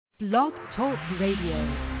Blog Talk Radio.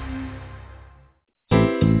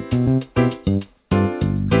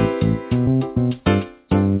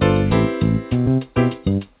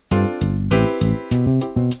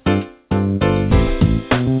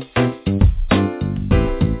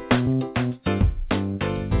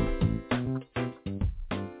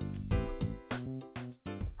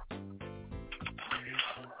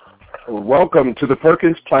 Welcome to the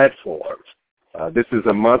Perkins Platform. This is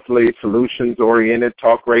a monthly solutions-oriented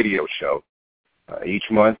talk radio show. Each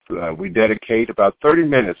month, we dedicate about 30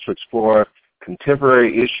 minutes to explore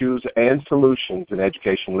contemporary issues and solutions in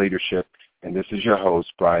education leadership, and this is your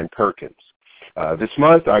host, Brian Perkins. This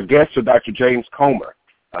month, our guests are Dr. James Comer,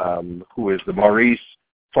 who is the Maurice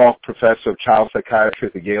Falk Professor of Child Psychiatry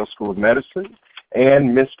at the Yale School of Medicine,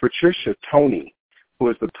 and Ms. Patricia Toney, who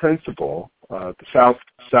is the principal at the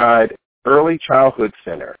Southside Early Childhood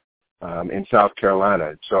Center in South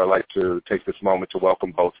Carolina. So I'd like to take this moment to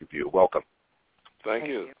welcome both of you. Welcome. Thank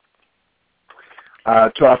you.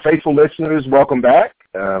 To our faithful listeners, welcome back.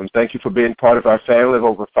 Thank you for being part of our family of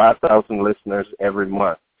over 5,000 listeners every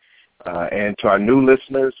month. And to our new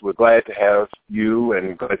listeners, we're glad to have you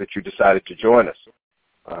and glad that you decided to join us.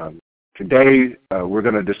 Today, we're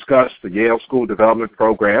going to discuss the Yale School Development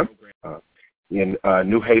Program in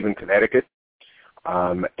New Haven, Connecticut.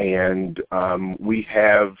 We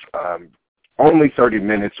have only 30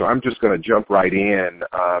 minutes, so I'm just going to jump right in.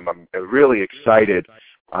 I'm really excited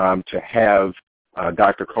to have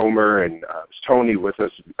Dr. Comer and Toney with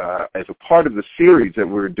us as a part of the series that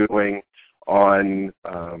we're doing on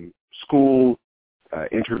school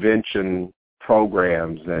intervention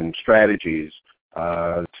programs and strategies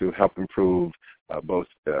to help improve both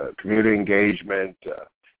community engagement,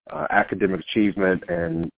 academic achievement,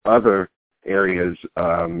 and other areas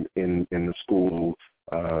in the schools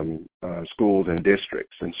and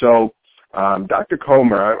districts. And so, Dr.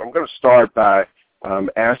 Comer, I'm going to start by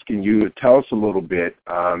asking you to tell us a little bit,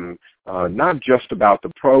 not just about the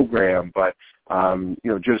program, but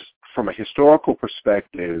just from a historical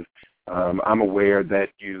perspective. I'm aware that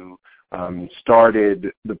you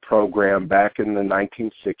started the program back in the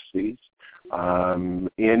 1960s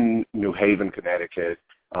in New Haven, Connecticut.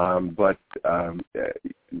 But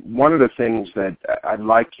one of the things that I'd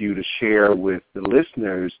like you to share with the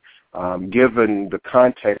listeners, given the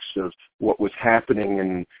context of what was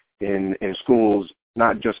happening in schools,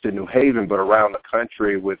 not just in New Haven, but around the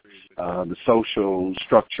country with the social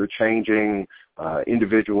structure changing,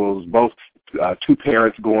 individuals, both two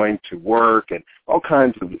parents going to work, and all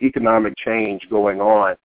kinds of economic change going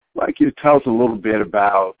on. I'd like you to tell us a little bit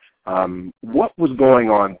about what was going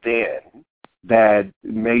on then that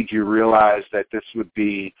made you realize that this would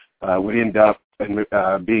end up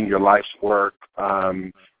being your life's work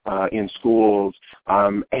in schools,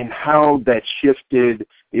 and how that shifted,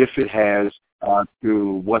 if it has,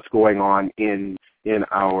 to what's going on in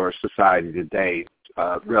our society today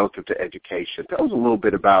relative to education. Tell us a little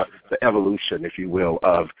bit about the evolution, if you will,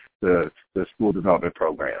 of the school development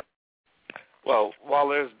program. Well, while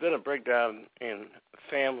there's been a breakdown in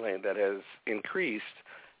family that has increased,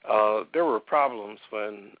 there were problems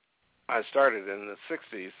when I started in the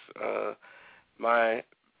 60s. My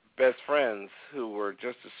best friends, who were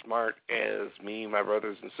just as smart as me, my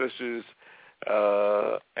brothers and sisters,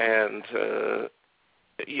 and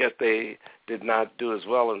yet they did not do as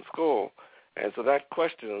well in school. And so that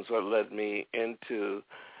question is what led me into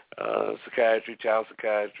psychiatry, child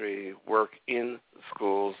psychiatry, work in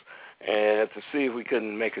schools, and to see if we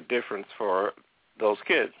couldn't make a difference for those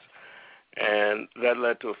kids. And that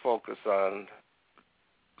led to a focus on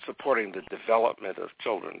supporting the development of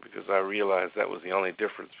children, because I realized that was the only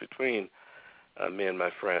difference between me and my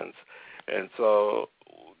friends. And so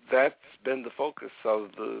that's been the focus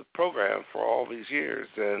of the program for all these years.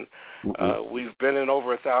 And we've been in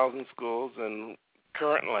over 1,000 schools, and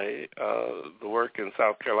currently the work in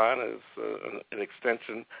South Carolina is an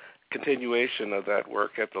extension, continuation of that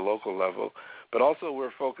work at the local level. But also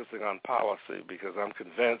we're focusing on policy, because I'm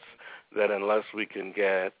convinced that unless we can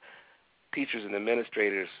get teachers and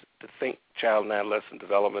administrators to think child and adolescent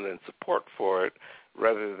development and support for it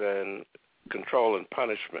rather than control and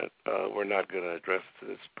punishment, we're not going to address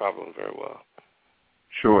this problem very well.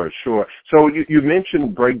 Sure. So you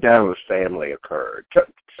mentioned breakdown of family occurred. Tell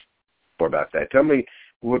me more about that. Tell me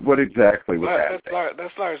what exactly was happening.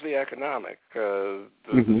 That's largely economic. The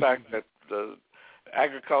fact that the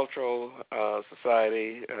agricultural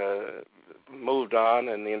society moved on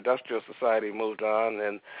and the industrial society moved on,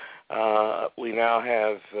 and we now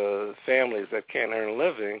have families that can't earn a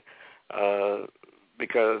living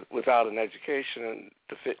because without an education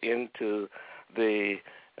to fit into the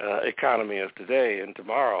economy of today and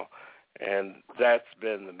tomorrow. And that's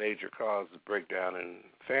been the major cause of breakdown in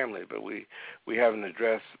family. But we haven't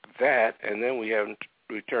addressed that, and then we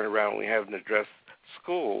turn around and we haven't addressed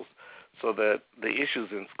schools, so that the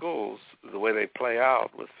issues in schools, the way they play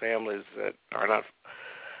out with families that are not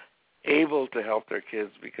able to help their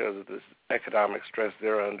kids because of this economic stress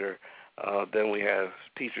they're under, then we have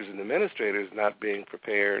teachers and administrators not being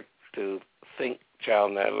prepared to think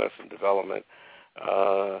child and adolescent development.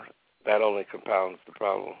 That only compounds the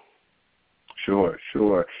problem. Sure.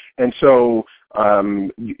 And so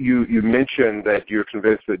you mentioned that you're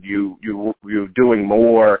convinced that you're doing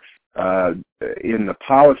more in the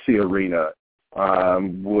policy arena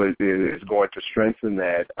is going to strengthen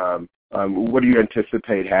that. What do you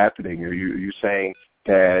anticipate happening? Are you saying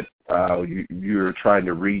that you're trying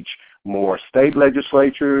to reach more state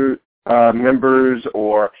legislature members,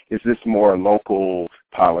 or is this more a local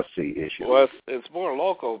policy issue? Well, it's more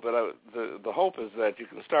local, but the hope is that you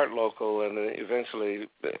can start local and then eventually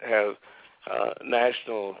have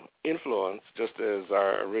national influence, just as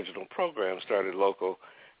our original program started local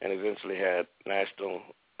and eventually had national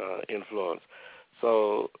influence.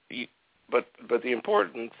 So, but the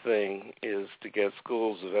important thing is to get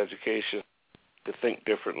schools of education to think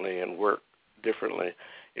differently and work differently.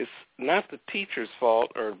 It's not the teacher's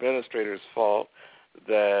fault or administrator's fault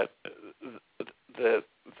that the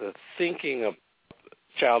thinking of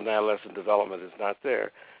child and adolescent development is not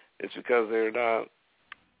there. It's because they're not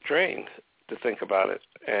trained to think about it.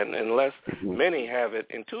 And unless many have it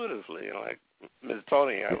intuitively, like Ms.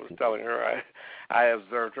 Toney, I was telling her, I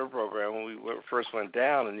observed her program when we first went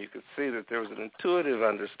down, and you could see that there was an intuitive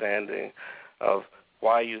understanding of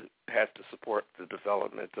why you had to support the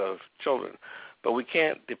development of children. But we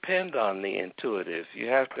can't depend on the intuitive. You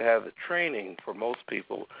have to have the training for most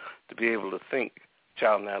people to be able to think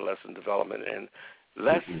child and adolescent development, and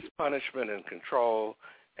less punishment and control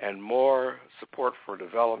and more support for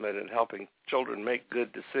development and helping children make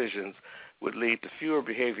good decisions would lead to fewer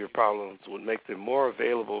behavior problems, would make them more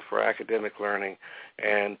available for academic learning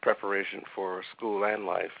and preparation for school and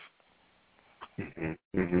life.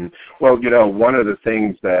 Well, one of the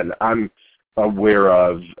things that I'm aware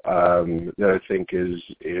of that I think is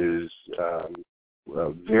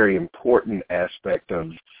a very important aspect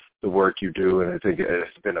of the work you do, and I think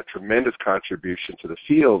it's been a tremendous contribution to the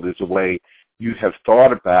field, is the way you have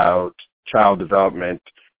thought about child development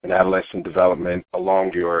and adolescent development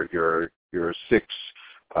along your 6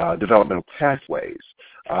 developmental pathways.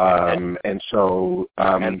 And so...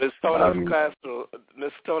 and Ms. Toney's class,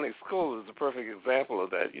 Ms. Toney's school is a perfect example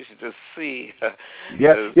of that. You should just see... So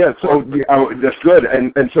that's good.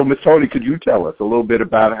 And so, Ms. Toney, could you tell us a little bit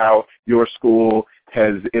about how your school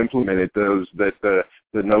has implemented the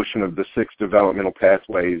notion of the 6 developmental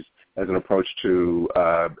pathways as an approach to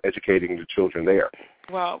educating the children there?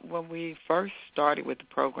 Well, when we first started with the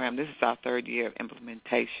program, this is our 3rd year of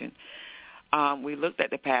implementation, we looked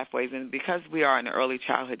at the pathways, and because we are an early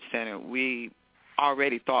childhood center, we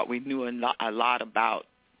already thought we knew a lot about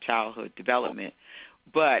childhood development,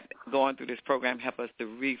 but going through this program helped us to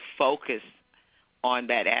refocus on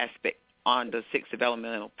that aspect, on the 6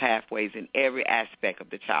 developmental pathways in every aspect of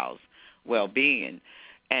the child's well-being.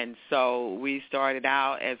 And so we started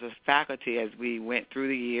out as a faculty as we went through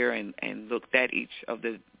the year and looked at each of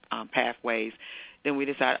the pathways. Then we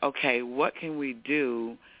decided, okay, what can we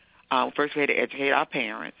do? First, we had to educate our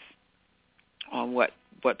parents on what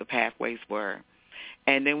the pathways were.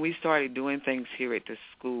 And then we started doing things here at the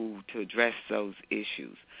school to address those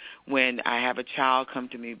issues. When I have a child come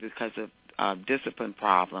to me because of discipline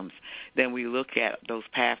problems, then we look at those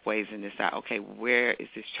pathways and decide, okay, where is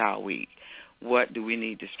this child weak? What do we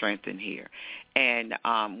need to strengthen here? And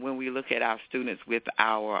when we look at our students with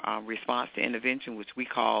our response to intervention, which we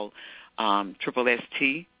call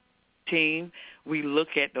SST team, we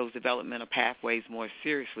look at those developmental pathways more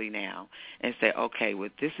seriously now and say, okay, well,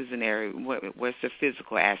 this is an area, what's the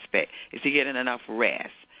physical aspect? Is he getting enough rest?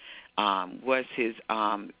 What's his,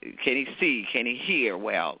 can he see? Can he hear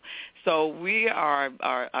well? So we are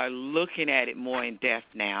looking at it more in depth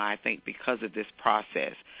now, I think, because of this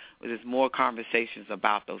process. There's more conversations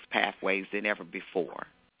about those pathways than ever before.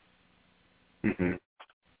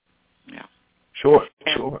 Yeah. Sure.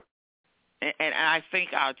 And I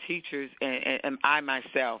think our teachers and I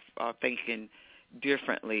myself are thinking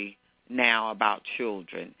differently now about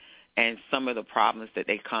children and some of the problems that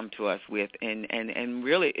they come to us with. And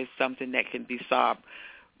really it's something that can be solved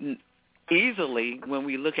easily when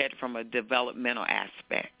we look at it from a developmental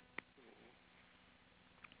aspect.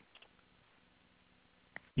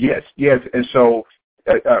 Yes. And so,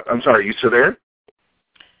 I'm sorry, you still there?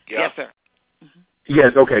 Yes, sir.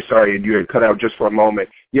 Yes, okay, sorry, you had cut out just for a moment.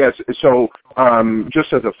 Yes, so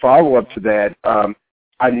just as a follow-up to that,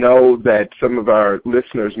 I know that some of our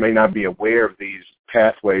listeners may not be aware of these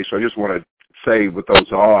pathways, so I just want to say what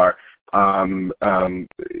those are.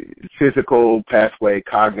 Physical pathway,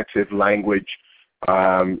 cognitive, language,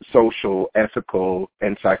 social, ethical,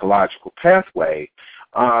 and psychological pathway.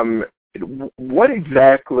 What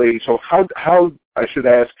exactly, so how I should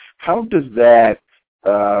ask, how does that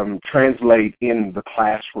translate in the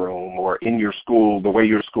classroom or in your school, the way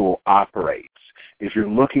your school operates? If you're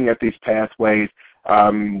looking at these pathways,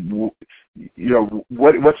 what's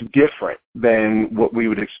different than what we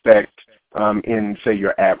would expect in, say,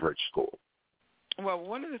 your average school? Well,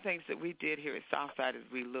 one of the things that we did here at Southside is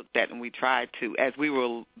we looked at and we tried to, as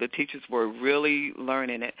the teachers were really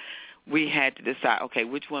learning it, we had to decide, okay,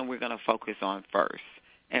 which one we're going to focus on first.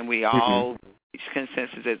 And we all reached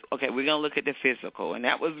consensus is, okay, we're going to look at the physical. And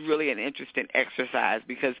that was really an interesting exercise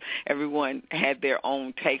because everyone had their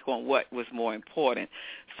own take on what was more important.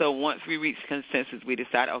 So once we reached consensus, we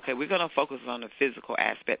decided, okay, we're going to focus on the physical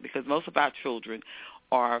aspect because most of our children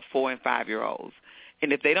are 4- and 5-year-olds.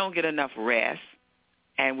 And if they don't get enough rest,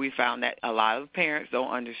 and we found that a lot of parents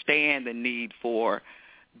don't understand the need for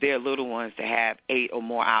their little ones to have 8 or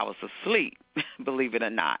more hours of sleep, believe it or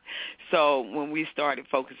not. So when we started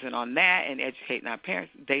focusing on that and educating our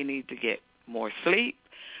parents, they need to get more sleep.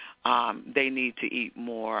 They need to eat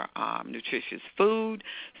more nutritious food.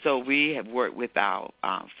 So we have worked with our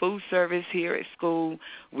food service here at school.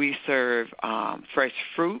 We serve fresh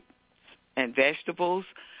fruit and vegetables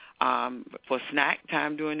for snack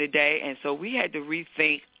time during the day. And so we had to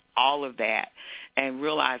rethink all of that and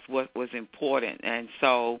realize what was important. And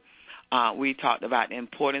so we talked about the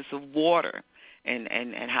importance of water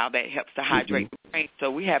and how that helps to hydrate the brain.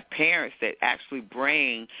 So we have parents that actually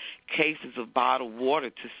bring cases of bottled water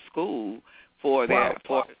to school for their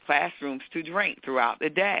for classrooms to drink throughout the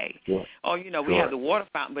day. Sure. Or, we have the water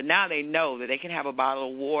fountain, but now they know that they can have a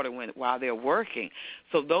bottle of water while they're working.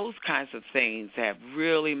 So those kinds of things have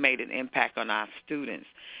really made an impact on our students.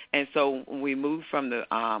 And so when we moved from the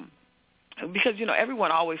because,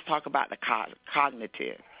 everyone always talk about the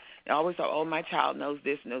cognitive. They always talk, oh, my child knows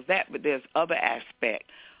this, knows that, but there's other aspects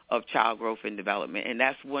of child growth and development, and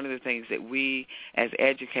that's one of the things that we as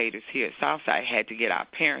educators here at Southside had to get our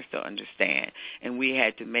parents to understand, and we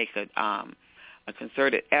had to make a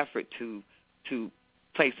concerted effort to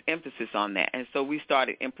place emphasis on that. And so we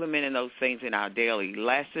started implementing those things in our daily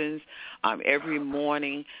lessons. Every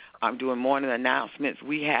morning, doing morning announcements,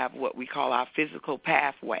 we have what we call our physical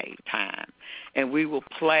pathway time, and we will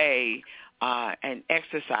play an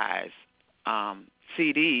exercise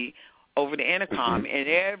CD over the intercom, and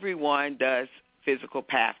everyone does physical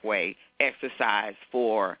pathway exercise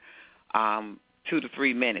for 2 to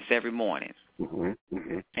 3 minutes every morning.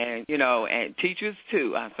 And, and teachers,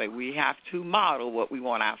 too. I say we have to model what we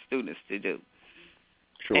want our students to do.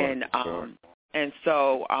 Sure. And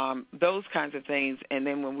so those kinds of things. And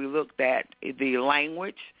then when we looked at the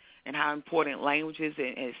language and how important language is,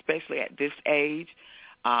 and especially at this age,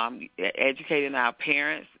 educating our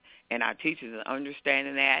parents and our teachers and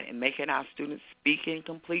understanding that and making our students speak in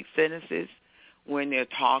complete sentences when they're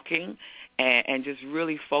talking and just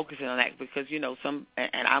really focusing on that because,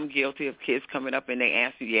 and I'm guilty of kids coming up and they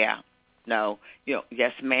answer, yeah, no,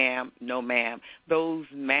 yes, ma'am, no, ma'am. Those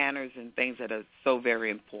manners and things that are so very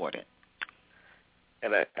important.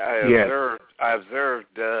 And I observed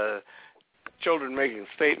children making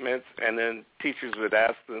statements, and then teachers would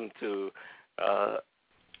ask them to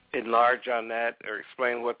enlarge on that or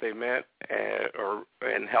explain what they meant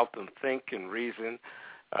and help them think and reason.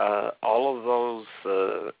 All of those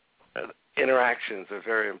interactions are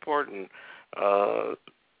very important,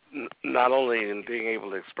 not only in being able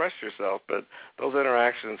to express yourself, but those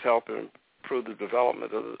interactions help improve the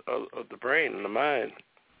development of the brain and the mind.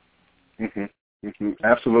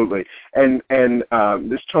 Absolutely. And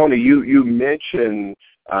Ms. Toney, you mentioned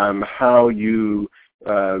how you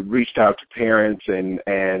reached out to parents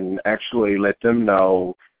and actually let them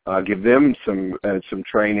know, give them some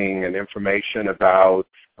training and information about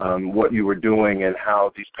what you were doing and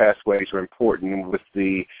how these pathways are important. With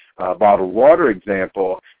the bottled water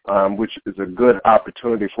example, which is a good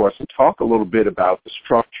opportunity for us to talk a little bit about the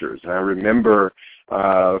structures. And I remember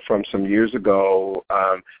from some years ago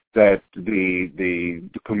that the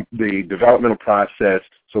developmental process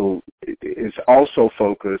is also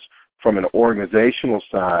focused from an organizational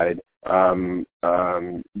side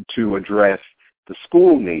to address the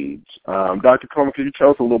school needs. Dr. Coleman, could you tell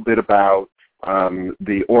us a little bit about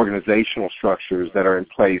the organizational structures that are in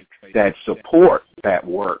place that support that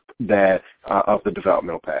work of the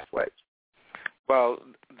developmental pathways? Well,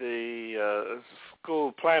 the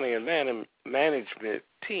school planning and management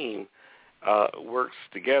team works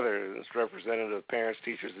together. It's representative of parents,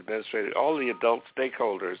 teachers, administrators, all the adult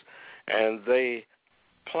stakeholders, and they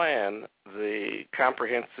plan the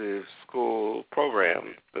comprehensive school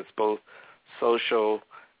program that's both social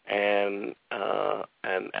and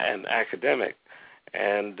academic.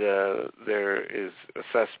 And there is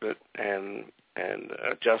assessment and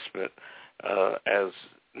adjustment as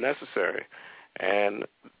necessary. And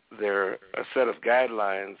there are a set of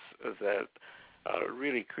guidelines that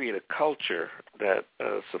really create a culture that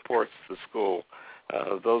supports the school.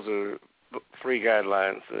 Those are 3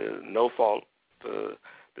 guidelines: no fault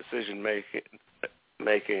decision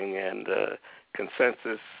making and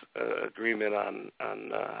consensus agreement on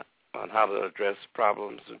how to address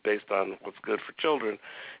problems based on what's good for children,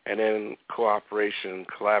 and then cooperation,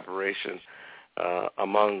 collaboration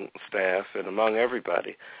among staff and among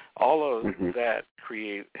everybody. All of that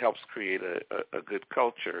helps create a good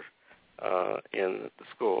culture in the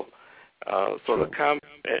school.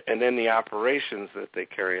 And then the operations that they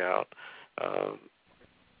carry out.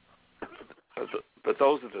 But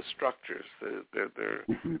those are the structures. There are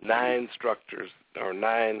 9 structures or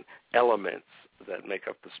 9 elements that make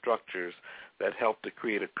up the structures that help to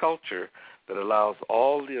create a culture that allows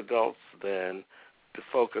all the adults then to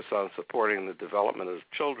focus on supporting the development of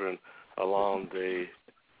children along the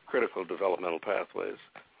critical developmental pathways.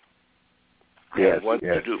 Yes, and once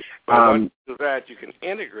yes. you do that, you can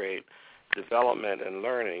integrate development and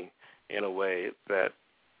learning in a way that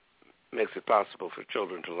makes it possible for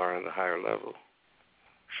children to learn at a higher level.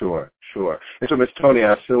 Sure. And so, Ms. Toney,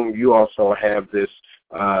 I assume you also have this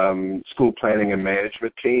school planning and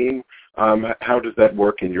management team. How does that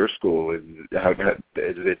work in your school? How has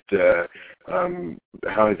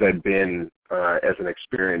that been as an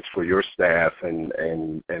experience for your staff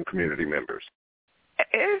and community members?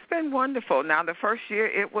 It's been wonderful. Now, the first year,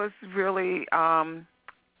 it was really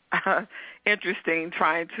interesting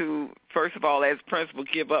trying to, first of all, as principal,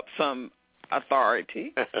 give up some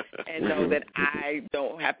authority and know that I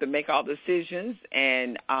don't have to make all decisions,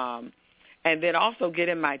 and then also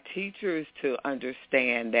getting my teachers to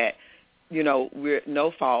understand that, we're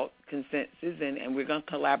no fault consensus, and we're going to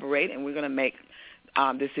collaborate, and we're going to make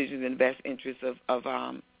decisions in the best interest of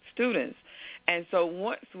students. And so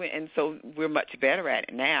we're much better at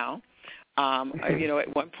it now.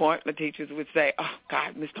 At one point, the teachers would say, "Oh,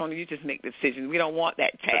 God, Ms. Toney, you just make decisions. We don't want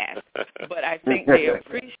that task." But I think they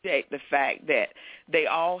appreciate the fact that they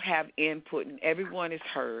all have input and everyone is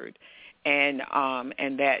heard, and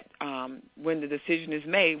that when the decision is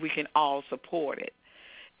made, we can all support it.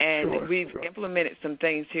 And we've implemented some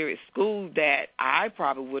things here at school that I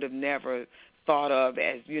probably would have never thought of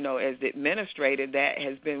as the administrator. That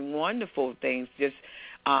has been wonderful things, just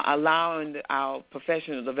allowing our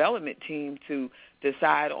professional development team to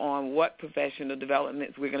decide on what professional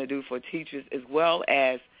developments we're going to do for teachers as well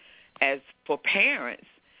as for parents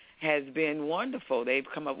has been wonderful. They've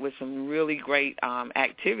come up with some really great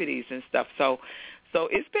activities and stuff. So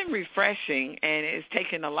it's been refreshing, and it's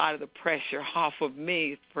taken a lot of the pressure off of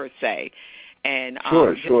me, per se, and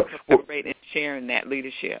just celebrating and sharing that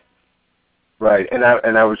leadership. Right, and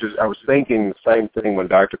I was thinking the same thing when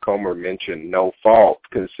Dr. Comer mentioned no fault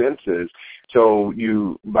consensus. So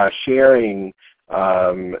by sharing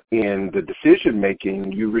in the decision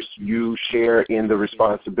making, you share in the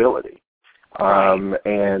responsibility, and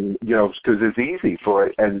because it's easy for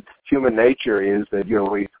it, and human nature is that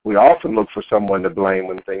we often look for someone to blame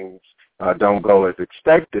when things don't go as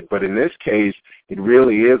expected. But in this case, it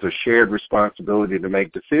really is a shared responsibility to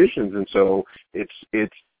make decisions, and so it's.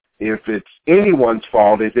 If it's anyone's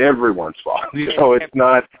fault, it's everyone's fault.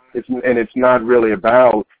 It's not really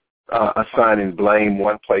about assigning blame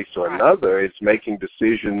one place or another. It's making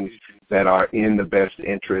decisions that are in the best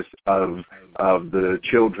interest of the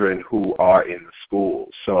children who are in the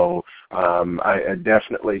school. So I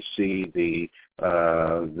definitely see the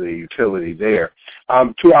utility there.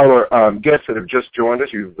 To our guests that have just joined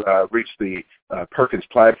us, you've reached the Perkins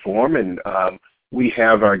platform, and we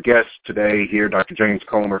have our guests today here, Dr. James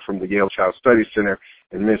Comer from the Yale Child Studies Center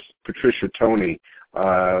and Miss Patricia Toney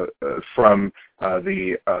from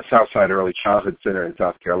the Southside Early Childhood Center in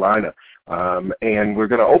South Carolina. And we're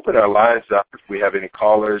going to open our lines up if we have any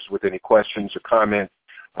callers with any questions or comments.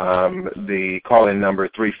 The call-in number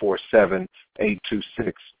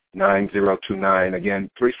 347-826-9029. Again,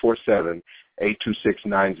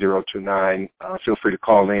 347-826-9029. Feel free to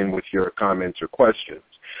call in with your comments or questions.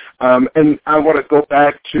 And I want to go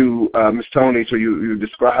back to Ms. Toney. So you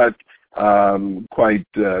described quite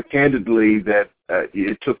candidly that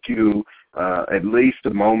it took you at least a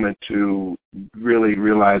moment to really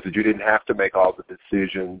realize that you didn't have to make all the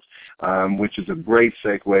decisions, which is a great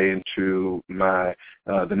segue into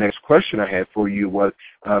the next question I had for you was,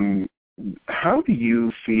 how do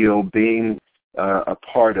you feel being a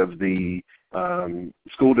part of the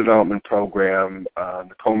school development program,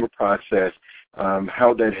 the Comer process,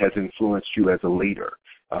 how that has influenced you as a leader?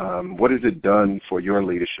 What has it done for your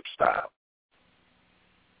leadership style?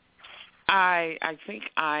 I think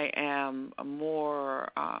I am more,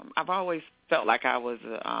 I've always felt like I was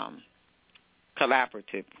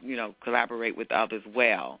collaborative, collaborate with others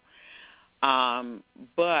well.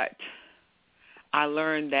 But I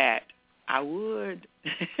learned that I would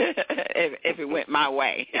if it went my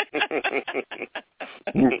way.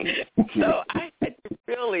 So I had to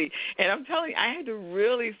really, and I'm telling you, I had to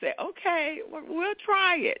really say, okay, we'll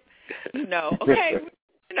try it. Okay.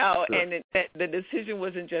 And the decision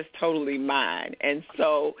wasn't just totally mine, and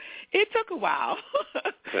so it took a while.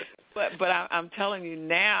 but I'm telling you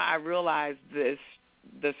now, I realize the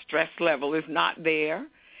stress level is not there,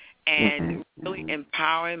 and really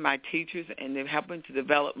empowering my teachers and helping to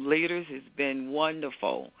develop leaders has been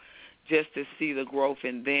wonderful. Just to see the growth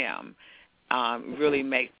in them really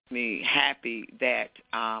makes me happy that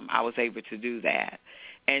I was able to do that.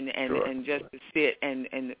 And just to sit and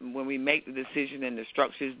when we make the decision and the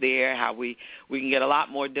structures there, how we can get a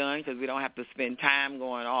lot more done because we don't have to spend time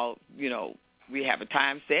going all, we have a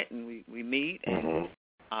time set and we meet and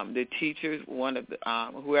the teachers, one of the,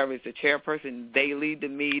 whoever is the chairperson, they lead the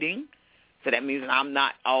meeting. So that means that I'm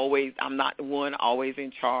not the one always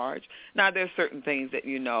in charge. Now there's certain things that,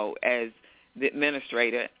 as the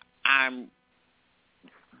administrator, I'm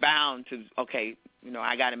bound to,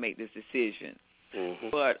 I got to make this decision.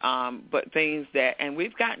 But things that, and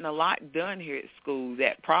we've gotten a lot done here at school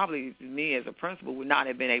that probably me as a principal would not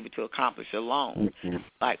have been able to accomplish alone.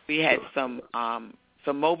 Like we had some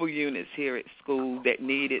mobile units here at school that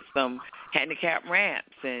needed some handicap ramps,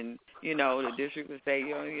 and the district would say,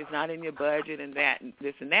 it's not in your budget and that and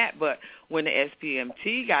this and that. But when the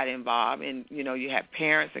SPMT got involved, and you have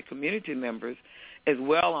parents and community members as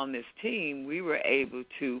well on this team, we were able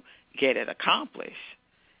to get it accomplished.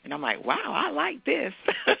 And I'm like, wow, I like this.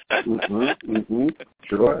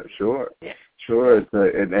 Sure.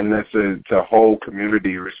 It's a whole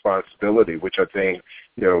community responsibility, which I think,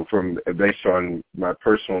 based on my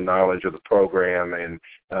personal knowledge of the program and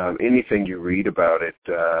anything you read about it,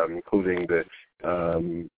 including the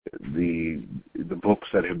books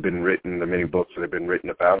that have been written, the many books that have been written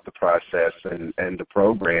about the process and the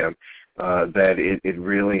program, that it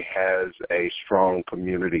really has a strong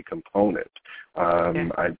community component.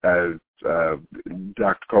 Dr.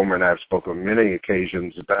 Comer and I have spoken on many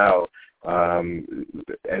occasions about,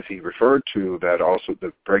 as he referred to, that also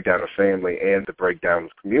the breakdown of family and the breakdown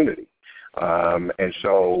of community. And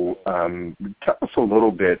so tell us a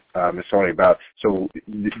little bit, Ms. Toney, about, so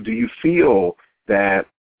do you feel that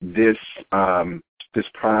this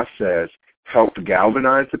process helped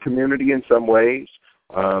galvanize the community in some ways?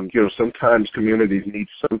 Sometimes communities need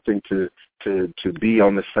something to be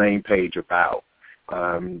on the same page about.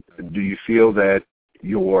 Do you feel that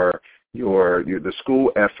the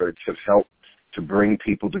school efforts have helped to bring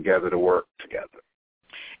people together to work together?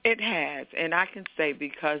 It has, and I can say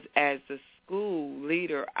because as the school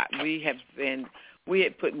leader, we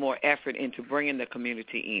had put more effort into bringing the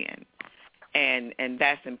community in. And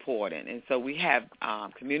that's important. And so we have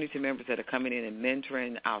community members that are coming in and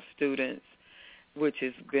mentoring our students, which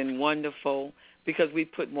has been wonderful because we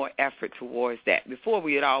put more effort towards that. Before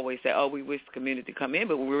we had always said, we wish the community to come in,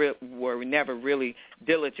 but we were never really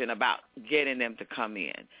diligent about getting them to come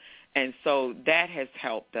in. And so that has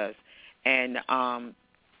helped us. And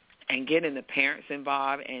getting the parents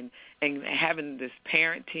involved and having this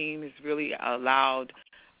parent team has really allowed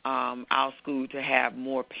our school to have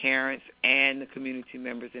more parents and the community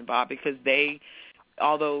members involved because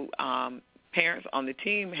although parents on the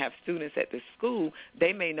team have students at the school,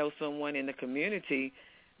 they may know someone in the community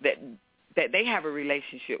that they have a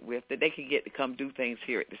relationship with that they can get to come do things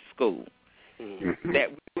here at the school that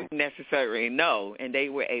we wouldn't necessarily know, and they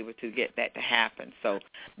were able to get that to happen. So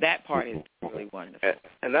that part is really wonderful.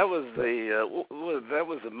 And that was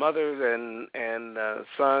the mother and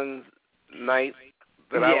son night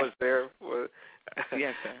that I was there for.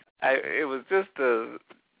 Yes, sir. It was just a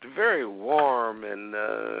very warm and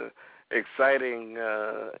exciting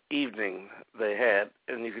evening they had,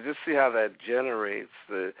 and you could just see how that generates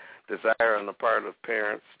the desire on the part of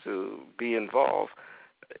parents to be involved.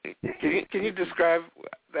 Can you describe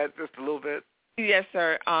that just a little bit? Yes,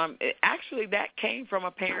 sir. Actually, that came from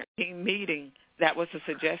a parent team meeting. That was a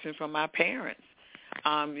suggestion from my parents.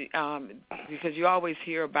 because you always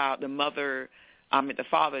hear about the the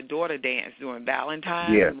father-daughter dance during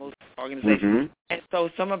Valentine's. Yeah. Most organizations. And so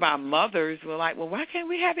some of our mothers were like, well, why can't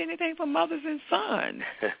we have anything for mothers and sons?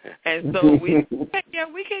 And so we said, yeah,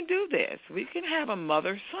 we can do this. We can have a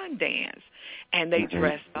mother-son dance. And they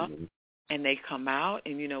dress up, and they come out,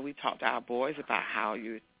 and, we talk to our boys about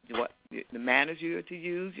what the manners you are to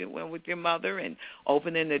use with your mother and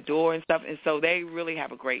opening the door and stuff. And so they really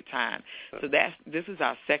have a great time. So this is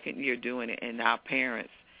our second year doing it, and our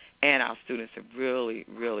parents and our students have really,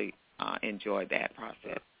 really enjoyed that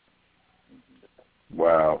process.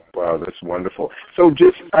 Wow, that's wonderful. So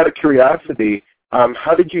just out of curiosity,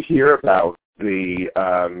 how did you hear about the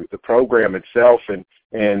program itself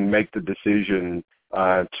and make the decision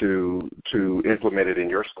to implement it in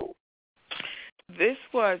your school? This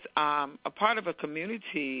was a part of a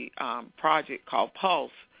community project called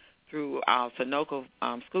Pulse through our Sunoco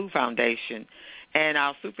School Foundation. And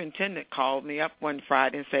our superintendent called me up one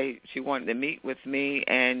Friday and said she wanted to meet with me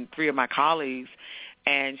and three of my colleagues.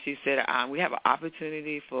 And she said, we have an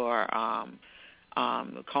opportunity for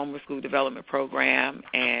the Comer School Development Program,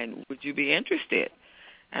 and would you be interested?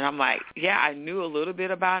 And I'm like, yeah, I knew a little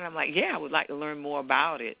bit about it. I'm like, yeah, I would like to learn more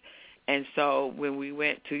about it. And so when we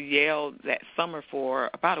went to Yale that summer for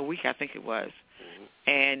about a week, I think it was,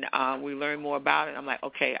 and we learned more about it, I'm like,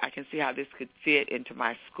 okay, I can see how this could fit into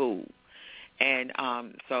my school. And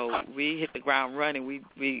so we hit the ground running.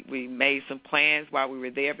 We made some plans while we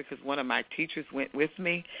were there because one of my teachers went with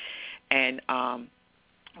me. And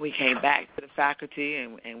we came back to the faculty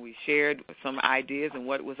and we shared some ideas and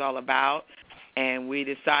what it was all about. And we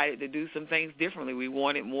decided to do some things differently. We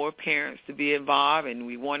wanted more parents to be involved, and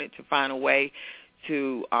we wanted to find a way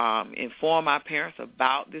to inform our parents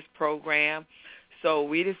about this program. So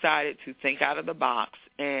we decided to think out of the box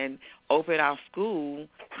and open our school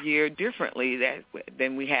year differently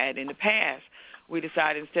than we had in the past. We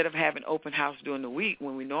decided instead of having open house during the week,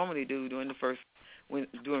 when we normally do during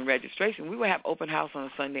during registration, we would have open house on a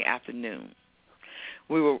Sunday afternoon.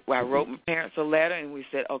 I wrote my parents a letter, and we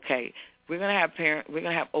said, okay, we're gonna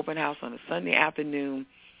have open house on a Sunday afternoon.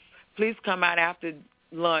 Please come out after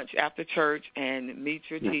lunch, after church, and meet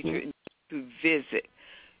your teacher and to visit.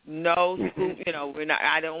 No school,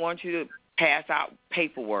 I don't want you to pass out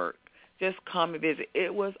paperwork. Just come and visit.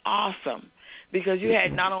 It was awesome because you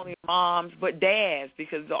had not only moms but dads,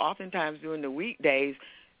 because oftentimes during the weekdays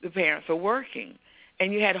the parents are working.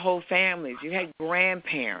 And you had whole families. You had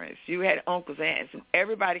grandparents. You had uncles, aunts, and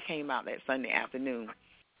everybody came out that Sunday afternoon.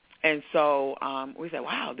 And so we said,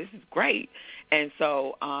 wow, this is great. And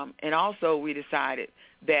so and also we decided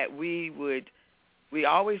that we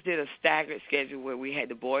always did a staggered schedule where we had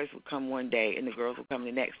the boys would come one day and the girls would come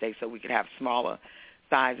the next day so we could have smaller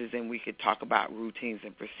sizes and we could talk about routines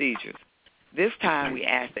and procedures. This time we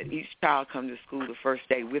asked that each child come to school the first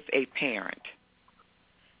day with a parent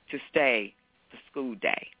to stay the school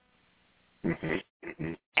day.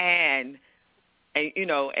 And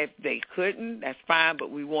if they couldn't, that's fine,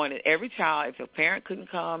 but we wanted every child, if a parent couldn't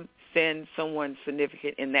come, send someone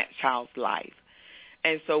significant in that child's life.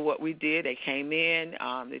 And so what we did, they came in,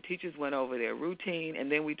 the teachers went over their routine,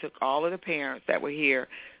 and then we took all of the parents that were here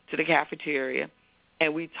to the cafeteria,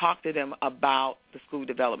 and we talked to them about the school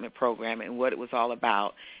development program and what it was all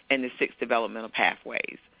about and the 6 developmental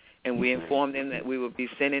pathways. And we informed them that we would be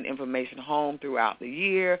sending information home throughout the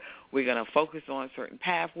year. We're going to focus on certain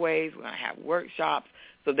pathways. We're going to have workshops.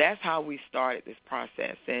 So that's how we started this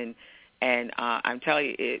process. And I'm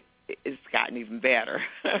telling you, it's gotten even better.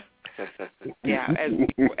 Yeah. As we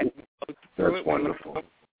go through That's wonderful.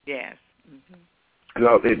 Yes.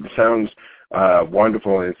 No, it sounds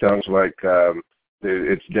wonderful. It sounds like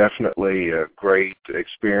it's definitely a great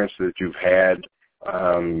experience that you've had.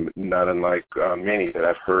 Not unlike many that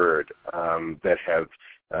I've heard that have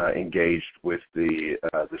engaged with the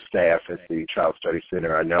staff at the Child Study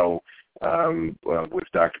Center. I know with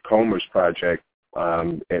Dr. Comer's project,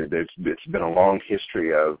 and it's been a long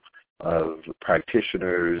history of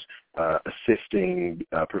practitioners assisting,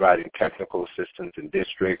 providing technical assistance in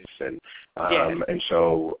districts, and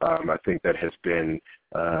so I think that has been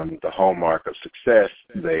the hallmark of success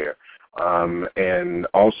there. And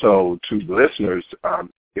also to the listeners,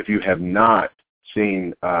 if you have not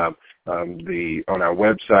seen on our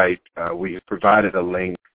website, we have provided a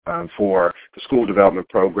link for the school development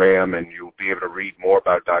program, and you'll be able to read more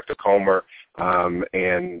about Dr. Comer.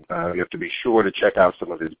 And you have to be sure to check out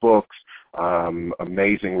some of his books.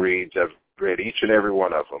 Amazing reads. I've read each and every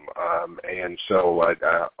one of them, and so I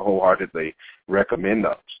wholeheartedly recommend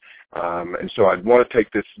those. And so I want to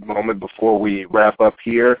take this moment before we wrap up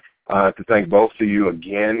here to thank both of you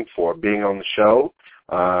again for being on the show.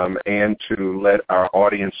 and to let our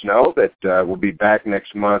audience know that we'll be back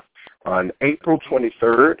next month on April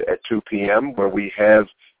 23rd at 2 p.m., where we have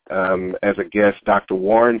as a guest Dr.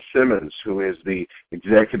 Warren Simmons, who is the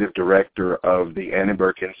Executive Director of the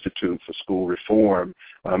Annenberg Institute for School Reform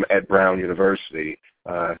at Brown University,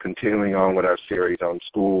 continuing on with our series on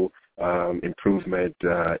school improvement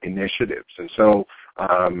initiatives. And so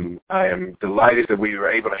I am delighted that we were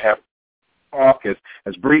able to have talk.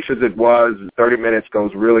 As brief as it was, 30 minutes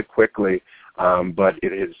goes really quickly, but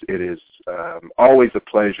it is always a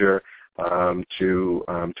pleasure to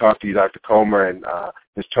talk to you, Dr. Comer, and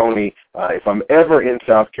Ms. Toney. If I'm ever in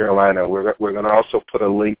South Carolina, we're going to also put a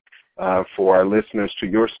link for our listeners to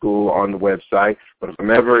your school on the website. But if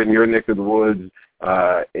I'm ever in your neck of the woods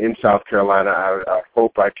in South Carolina, I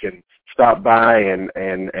hope I can stop by and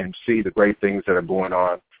see the great things that are going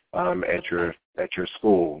on at your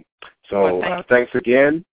school. So thanks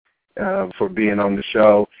again for being on the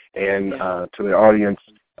show, and to the audience,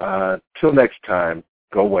 till next time,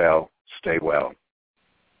 go well, stay well.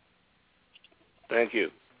 Thank you.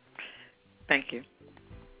 Thank you.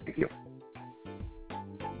 Thank you.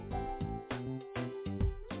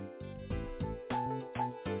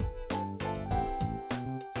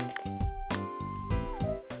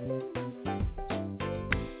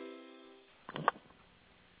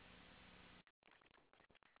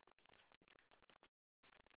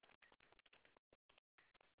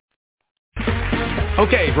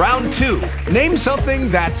 Okay, round two. Name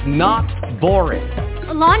something that's not boring.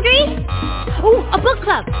 A laundry? Ooh, a book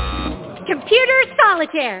club. Computer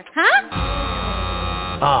solitaire, huh?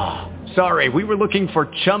 Ah, sorry, we were looking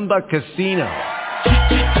for Chumba Casino.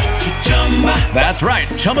 That's right,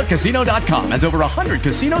 ChumbaCasino.com has over 100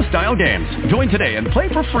 casino-style games. Join today and play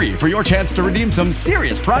for free for your chance to redeem some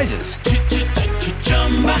serious prizes.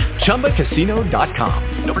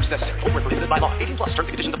 ChumbaCasino.com. No purchase necessary. Void where prohibited by law. 18+ terms and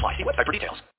conditions apply. See website for details.